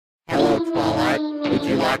Would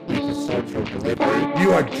you like me to sort your delivery?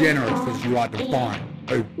 You are generous as you are divine,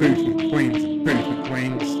 oh booty queens and booty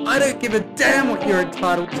queens. I don't give a damn what you're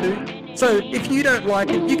entitled to. So if you don't like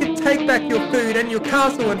it, you can take back your food and your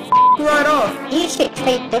castle and right off. You should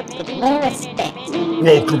treat books with more respect.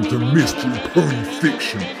 Welcome to Mystery Pony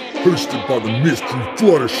Fiction, hosted by the Mystery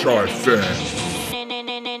Fluttershy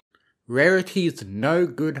fan. Rarity's No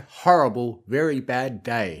Good Horrible Very Bad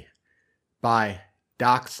Day by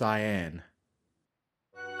darkcyan.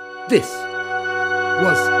 This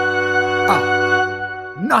was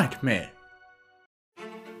a nightmare.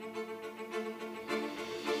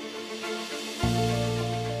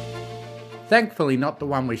 Thankfully not the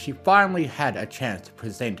one where she finally had a chance to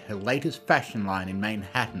present her latest fashion line in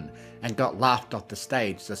Manhattan and got laughed off the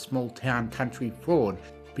stage as a small town country fraud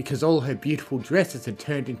because all her beautiful dresses had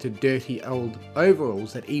turned into dirty old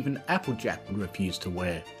overalls that even Applejack would refuse to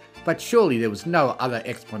wear. But surely there was no other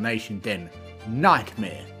explanation than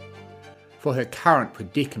nightmare for her current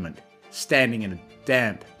predicament, standing in a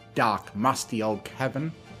damp, dark, musty old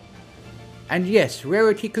cavern. And yes,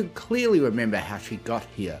 Rarity could clearly remember how she got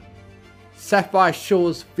here. Sapphire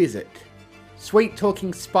Shore's visit,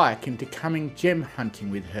 sweet-talking Spike into coming gem hunting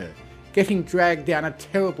with her, getting dragged down a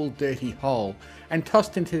terrible dirty hole and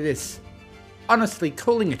tossed into this. Honestly,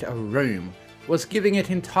 calling it a room was giving it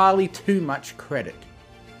entirely too much credit.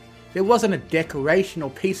 There wasn't a decoration or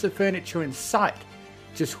piece of furniture in sight,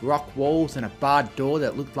 just rock walls and a barred door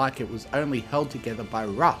that looked like it was only held together by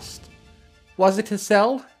rust. Was it a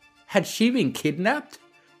cell? Had she been kidnapped?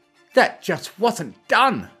 That just wasn't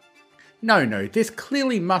done! No, this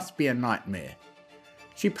clearly must be a nightmare.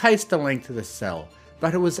 She paced the length of the cell,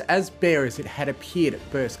 but it was as bare as it had appeared at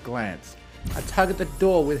first glance. A tug at the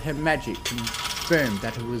door with her magic confirmed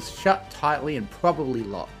that it was shut tightly and probably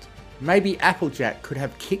locked. Maybe Applejack could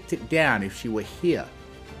have kicked it down if she were here.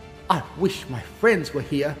 I wish my friends were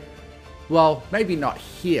here. Well, maybe not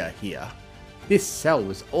here. This cell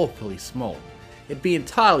was awfully small. It'd be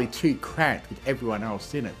entirely too cramped with everyone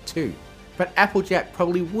else in it too. But Applejack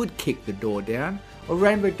probably would kick the door down, or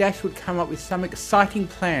Rainbow Dash would come up with some exciting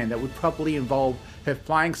plan that would probably involve her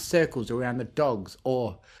flying circles around the dogs,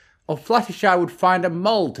 or Fluttershy would find a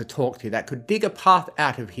mole to talk to that could dig a path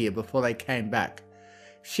out of here before they came back.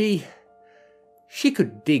 She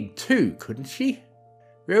could dig too, couldn't she?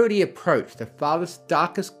 Rarity approached the farthest,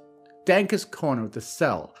 darkest, dankest corner of the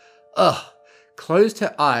cell. Closed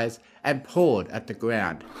her eyes and pawed at the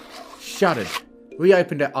ground. Shuddered,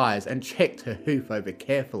 reopened her eyes and checked her hoof over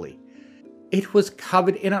carefully. It was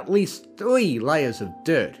covered in at least 3 layers of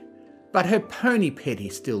dirt, but her pony petty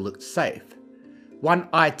still looked safe. One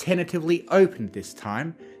eye tentatively opened this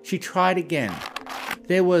time. She tried again.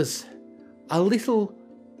 There was a little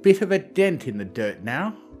bit of a dent in the dirt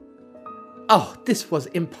now. Oh, this was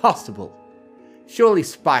impossible. Surely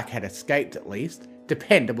Spike had escaped at least.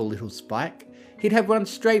 Dependable little Spike. He'd have run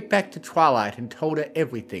straight back to Twilight and told her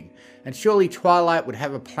everything, and surely Twilight would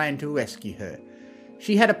have a plan to rescue her.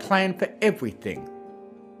 She had a plan for everything.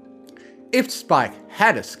 If Spike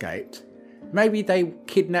had escaped, maybe they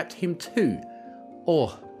kidnapped him too.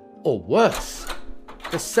 Or worse.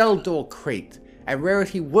 The cell door creaked, and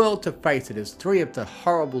Rarity whirled to face it as 3 of the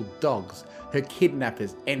horrible dogs, her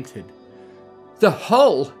kidnappers, entered. The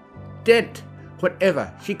hole! Dent!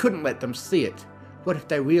 Whatever, she couldn't let them see it. What if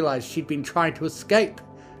they realized she'd been trying to escape?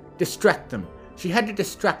 Distract them. She had to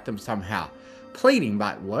distract them somehow. Pleading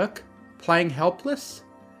might work. Playing helpless?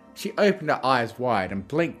 She opened her eyes wide and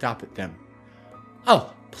blinked up at them.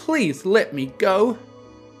 Oh, please let me go.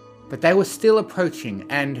 But they were still approaching,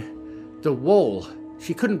 and the wall.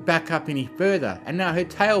 She couldn't back up any further, and now her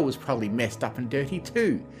tail was probably messed up and dirty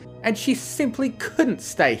too. And she simply couldn't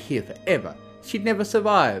stay here forever. She'd never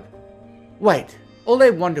survive. Wait. All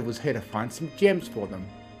they wanted was her to find some gems for them.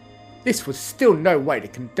 This was still no way to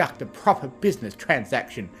conduct a proper business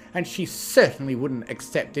transaction, and she certainly wouldn't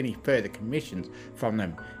accept any further commissions from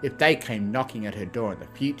them if they came knocking at her door in the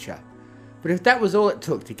future. But if that was all it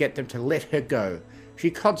took to get them to let her go,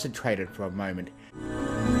 she concentrated for a moment.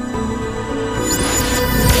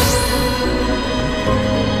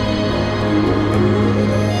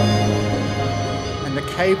 And the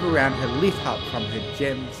cave around her lit up from her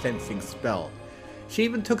gem sensing spell. She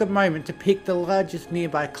even took a moment to pick the largest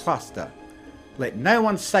nearby cluster. Let no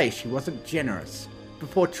one say she wasn't generous,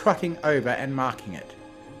 before trotting over and marking it.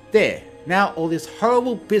 There, now all this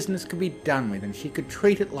horrible business could be done with, and she could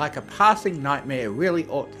treat it like a passing nightmare it really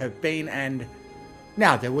ought to have been, and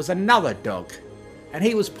now there was another dog, and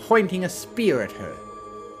he was pointing a spear at her.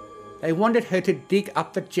 They wanted her to dig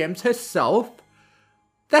up the gems herself?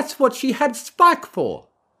 That's what she had Spike for!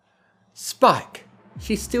 Spike!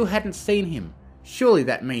 She still hadn't seen him. Surely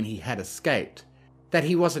that meant he had escaped, that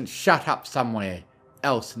he wasn't shut up somewhere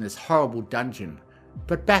else in this horrible dungeon,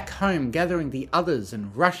 but back home gathering the others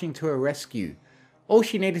and rushing to her rescue. All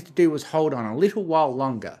she needed to do was hold on a little while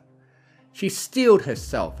longer. She steeled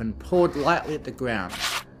herself and pawed lightly at the ground.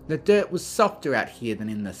 The dirt was softer out here than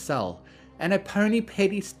in the cell, and her pony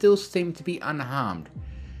Petty still seemed to be unharmed.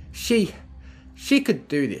 She could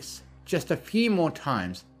do this. Just a few more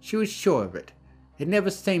times, she was sure of it. It never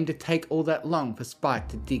seemed to take all that long for Spike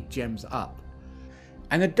to dig gems up.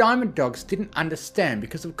 And the Diamond Dogs didn't understand,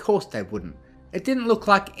 because of course they wouldn't. It didn't look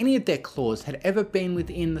like any of their claws had ever been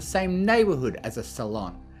within the same neighbourhood as a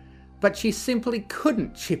salon. But she simply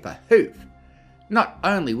couldn't chip a hoof. Not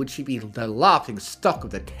only would she be the laughing stock of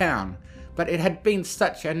the town, but it had been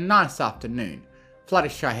such a nice afternoon.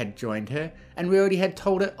 Fluttershy had joined her, and Rarity had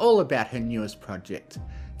told her all about her newest project,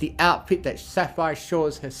 the outfit that Sapphire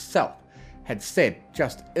Shores herself had said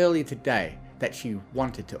just earlier today that she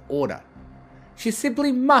wanted to order. She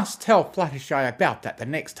simply must tell Fluttershy about that the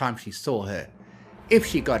next time she saw her. If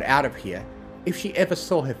she got out of here, if she ever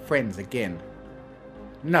saw her friends again.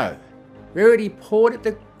 No. Rarity pawed at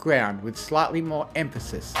the ground with slightly more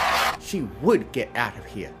emphasis. She would get out of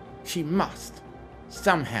here. She must.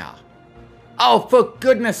 Somehow. Oh, for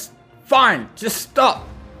goodness! Fine, just stop!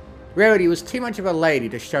 Rarity was too much of a lady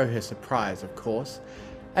to show her surprise, of course,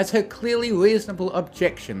 as her clearly reasonable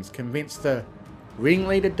objections convinced the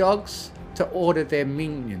ringleader dogs to order their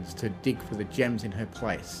minions to dig for the gems in her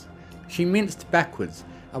place. She minced backwards,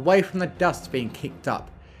 away from the dust being kicked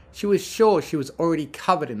up. She was sure she was already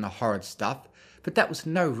covered in the horrid stuff, but that was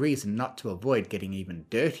no reason not to avoid getting even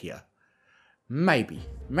dirtier. Maybe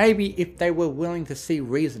if they were willing to see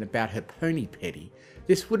reason about her pony Petty,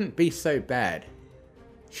 this wouldn't be so bad.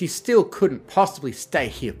 She still couldn't possibly stay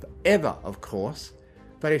here forever, of course,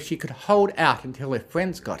 but if she could hold out until her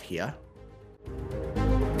friends got here.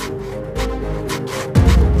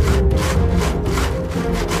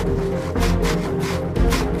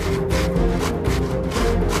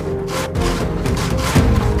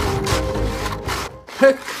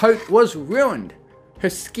 Her coat was ruined. Her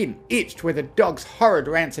skin itched where the dog's horrid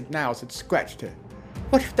rancid nails had scratched her.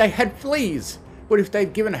 What if they had fleas? What if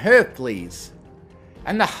they'd given her fleas?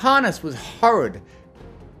 And the harness was horrid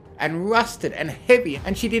and rusted and heavy,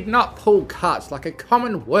 and she did not pull carts like a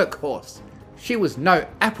common workhorse. She was no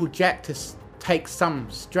Applejack to take some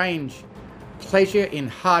strange pleasure in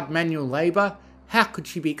hard manual labour. How could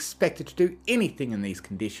she be expected to do anything in these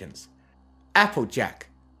conditions? Applejack,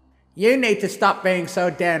 you need to stop being so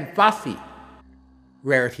damn fussy,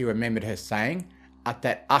 Rarity remembered her saying at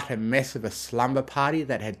that utter mess of a slumber party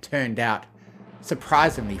that had turned out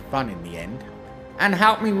surprisingly fun in the end. And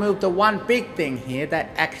help me move the one big thing here that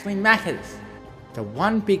actually matters. The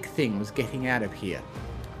one big thing was getting out of here.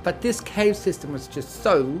 But this cave system was just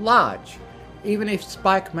so large. Even if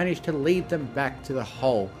Spike managed to lead them back to the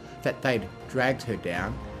hole that they'd dragged her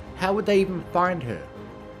down, how would they even find her?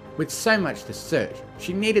 With so much to search,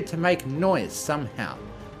 she needed to make noise somehow.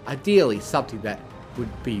 Ideally something that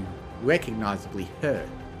would be recognisably her.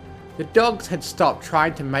 The dogs had stopped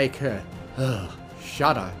trying to make her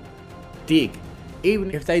shudder, dig,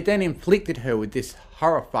 even if they then inflicted her with this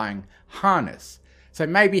horrifying harness. So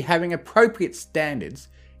maybe having appropriate standards,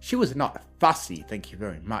 she was not fussy, thank you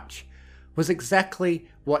very much, was exactly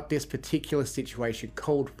what this particular situation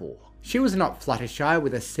called for. She was not Fluttershy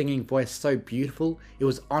with a singing voice so beautiful it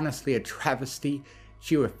was honestly a travesty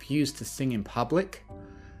she refused to sing in public.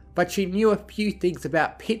 But she knew a few things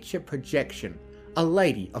about picture projection. A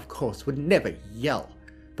lady, of course, would never yell,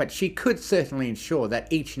 but she could certainly ensure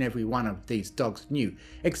that each and every one of these dogs knew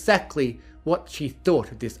exactly what she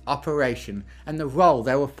thought of this operation and the role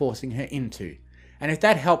they were forcing her into. And if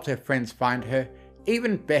that helped her friends find her,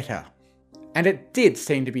 even better. And it did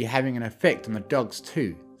seem to be having an effect on the dogs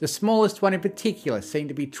too. The smallest one in particular seemed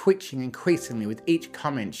to be twitching increasingly with each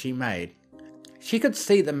comment she made. She could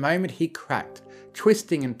see the moment he cracked,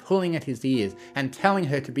 twisting and pulling at his ears and telling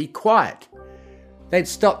her to be quiet. They'd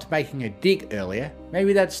stopped making her dig earlier.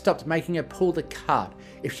 Maybe they'd stopped making her pull the cart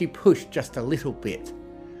if she pushed just a little bit.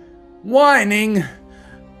 Whining!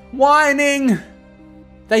 Whining!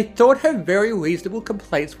 They thought her very reasonable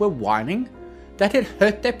complaints were whining? That it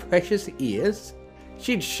hurt their precious ears?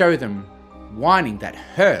 She'd show them whining that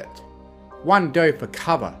hurt. One dove for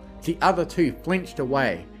cover, the other two flinched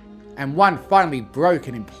away, and one finally broke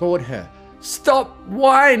and implored her, "Stop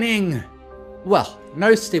whining!" Well,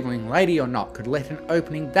 no sibling, lady or not, could let an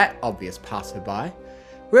opening that obvious pass her by.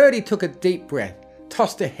 Rarity took a deep breath,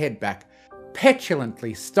 tossed her head back,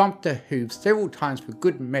 petulantly stomped her hooves several times for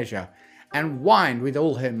good measure, and whined with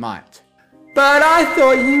all her might. But I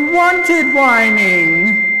thought you wanted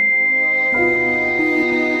whining!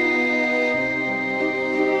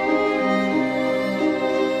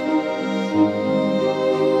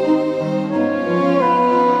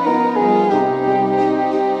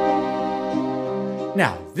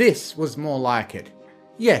 Now this was more like it.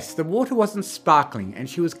 Yes, the water wasn't sparkling and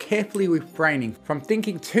she was carefully refraining from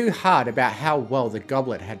thinking too hard about how well the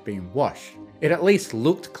goblet had been washed. It at least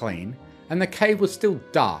looked clean, and the cave was still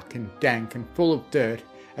dark and dank and full of dirt,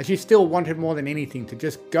 and she still wanted more than anything to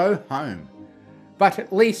just go home. But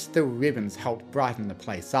at least the ribbons helped brighten the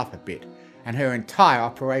place up a bit, and her entire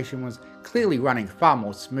operation was clearly running far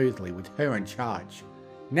more smoothly with her in charge.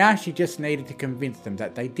 Now she just needed to convince them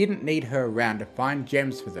that they didn't need her around to find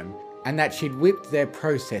gems for them, and that she'd whipped their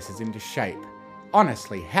processes into shape.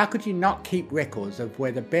 Honestly, how could you not keep records of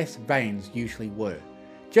where the best veins usually were?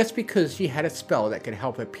 Just because she had a spell that could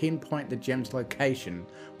help her pinpoint the gem's location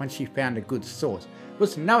when she found a good source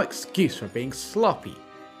was no excuse for being sloppy.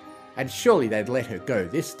 And surely they'd let her go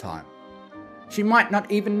this time. She might not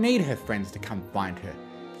even need her friends to come find her.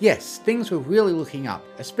 Yes, things were really looking up,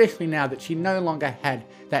 especially now that she no longer had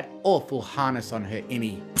that awful harness on her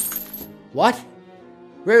What?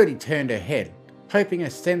 Rarity turned her head, hoping her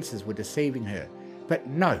senses were deceiving her. But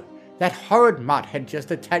no, that horrid mutt had just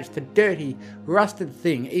attached a dirty, rusted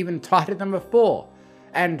thing even tighter than before.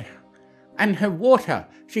 And her water,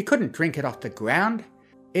 she couldn't drink it off the ground.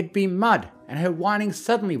 It'd be mud, and her whining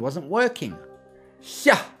suddenly wasn't working.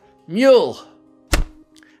 Shah! Mule!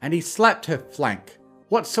 And he slapped her flank.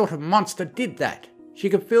 What sort of monster did that? She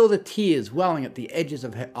could feel the tears welling at the edges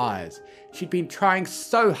of her eyes. She'd been trying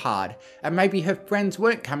so hard, and maybe her friends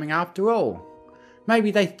weren't coming after all. Maybe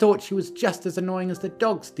they thought she was just as annoying as the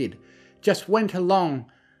dogs did, just went along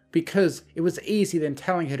because it was easier than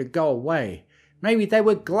telling her to go away. Maybe they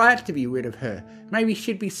were glad to be rid of her. Maybe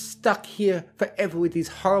she'd be stuck here forever with these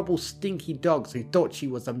horrible stinky dogs who thought she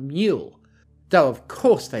was a mule. Though of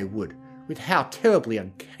course they would, with how terribly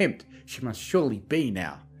unkempt she must surely be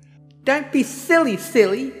now. Don't be silly,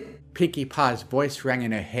 silly! Pinkie Pie's voice rang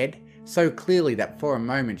in her head, so clearly that for a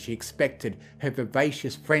moment she expected her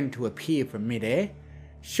vivacious friend to appear from mid-air.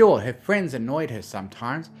 Sure, her friends annoyed her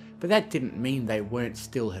sometimes, but that didn't mean they weren't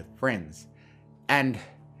still her friends. And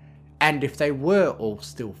if they were all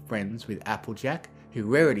still friends with Applejack, who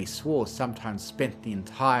Rarity swore sometimes spent the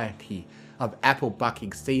entirety of apple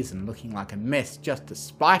bucking season looking like a mess just to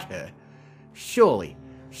spite her, surely,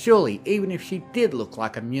 even if she did look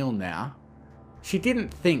like a mule now, she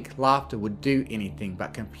didn't think laughter would do anything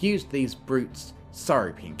but confuse these brutes.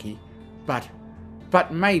 Sorry, Pinkie.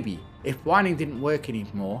 But maybe, if whining didn't work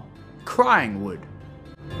anymore, crying would.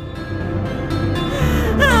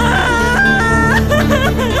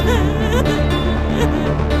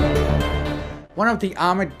 One of the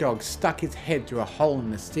armoured dogs stuck his head through a hole in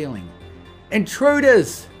the ceiling.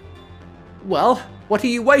 Intruders! Well, what are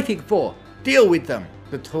you waiting for? Deal with them!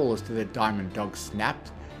 The tallest of the diamond dogs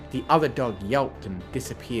snapped. The other dog yelped and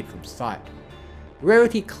disappeared from sight.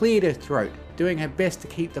 Rarity cleared her throat, doing her best to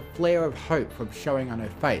keep the flare of hope from showing on her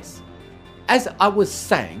face. As I was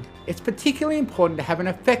saying, it's particularly important to have an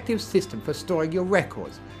effective system for storing your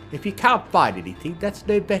records. If you can't find anything, that's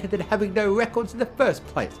no better than having no records in the first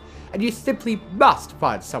place, and you simply must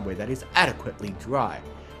find somewhere that is adequately dry.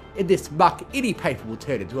 In this muck, any paper will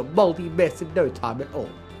turn into a mouldy mess in no time at all.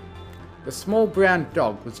 The small brown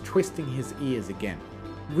dog was twisting his ears again.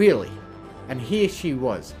 Really? And here she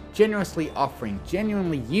was, generously offering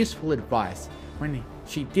genuinely useful advice when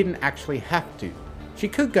she didn't actually have to. She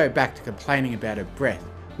could go back to complaining about her breath,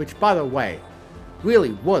 which by the way,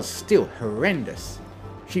 really was still horrendous.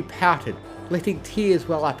 She pouted, letting tears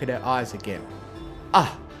well up in her eyes again.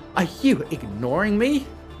 Are you ignoring me?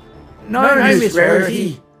 No, Miss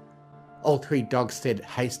Rarity. All three dogs said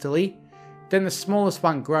hastily. Then the smallest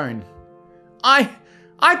one groaned. I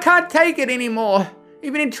can't take it anymore.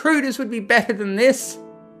 Even intruders would be better than this.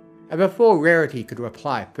 And before Rarity could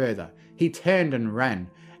reply further, he turned and ran,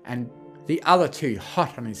 and the other two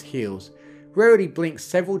hot on his heels. Rarity blinked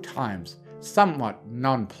several times, somewhat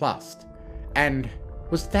nonplussed. And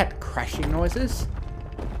was that crashing noises?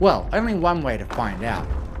 Well, only one way to find out.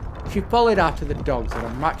 She followed after the dogs at a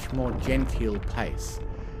much more genteel pace,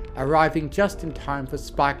 arriving just in time for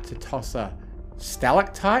Spike to toss a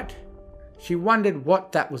stalactite? She wondered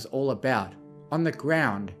what that was all about, on the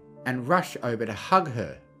ground, and rush over to hug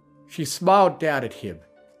her. She smiled down at him,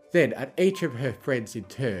 then at each of her friends in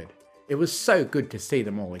turn. It was so good to see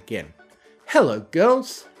them all again. Hello,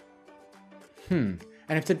 girls! And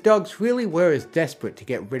if the dogs really were as desperate to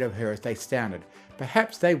get rid of her as they sounded,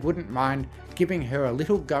 perhaps they wouldn't mind giving her a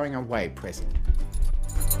little going away present.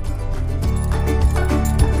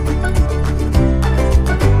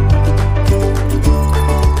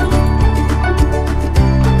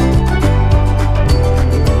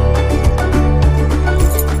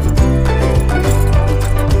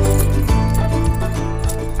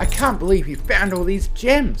 can't believe you found all these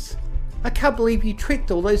gems. I can't believe you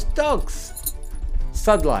tricked all those dogs.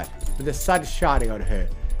 Sunlight, with the sun shining on her,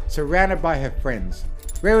 surrounded by her friends,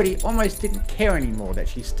 Rarity almost didn't care anymore that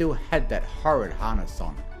she still had that horrid harness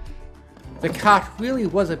on. The cart really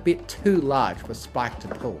was a bit too large for Spike to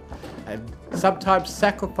pull, and sometimes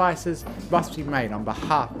sacrifices must be made on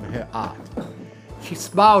behalf of her art. She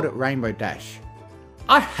smiled at Rainbow Dash.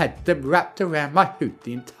 I had them wrapped around my hoop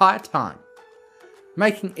the entire time,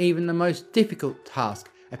 making even the most difficult task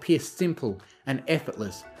appear simple and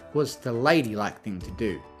effortless was the ladylike thing to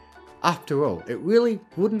do. After all, it really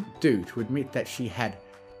wouldn't do to admit that she had,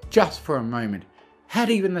 just for a moment, had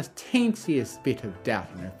even the teensiest bit of doubt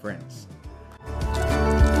in her friends.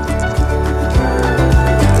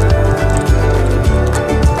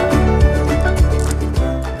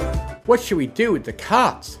 What should we do with the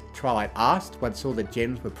carts? Twilight asked once all the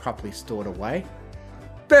gems were properly stored away.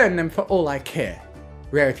 Burn them for all I care,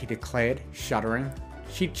 Rarity declared, shuddering.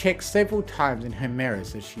 She checked several times in her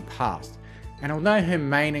mirrors as she passed, and although her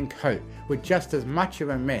mane and coat were just as much of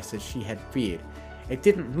a mess as she had feared, it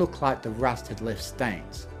didn't look like the rust had left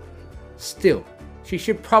stains. Still, she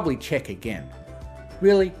should probably check again.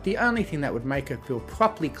 Really, the only thing that would make her feel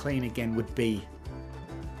properly clean again would be...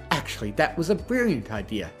 Actually, that was a brilliant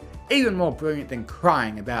idea. Even more brilliant than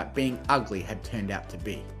crying about being ugly had turned out to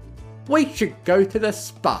be. We should go to the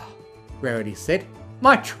spa, Rarity said.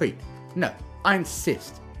 My treat. No, I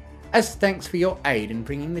insist. As thanks for your aid in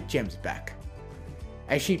bringing the gems back.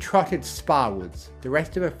 As she trotted spa-wards, the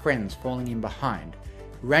rest of her friends falling in behind,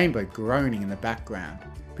 Rainbow groaning in the background,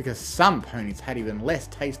 because some ponies had even less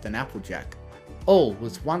taste than Applejack. All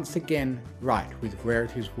was once again right with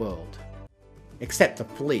Rarity's world. Except the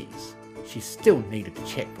fleas. She still needed to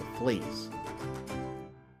check for fleas.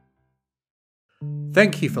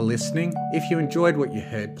 Thank you for listening. If you enjoyed what you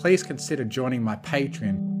heard, please consider joining my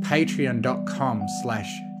Patreon,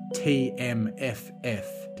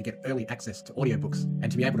 patreon.com/TMFF, to get early access to audiobooks and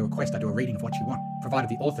to be able to request I do a reading of what you want, provided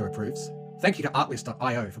the author approves. Thank you to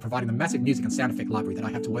artlist.io for providing the massive music and sound effect library that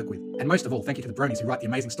I have to work with. And most of all, thank you to the bronies who write the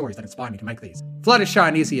amazing stories that inspire me to make these. Fluttershy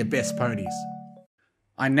and Izzy are best ponies.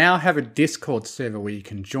 I now have a Discord server where you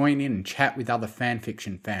can join in and chat with other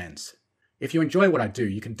fanfiction fans. If you enjoy what I do,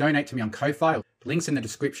 you can donate to me on Ko-Fi, links in the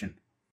description.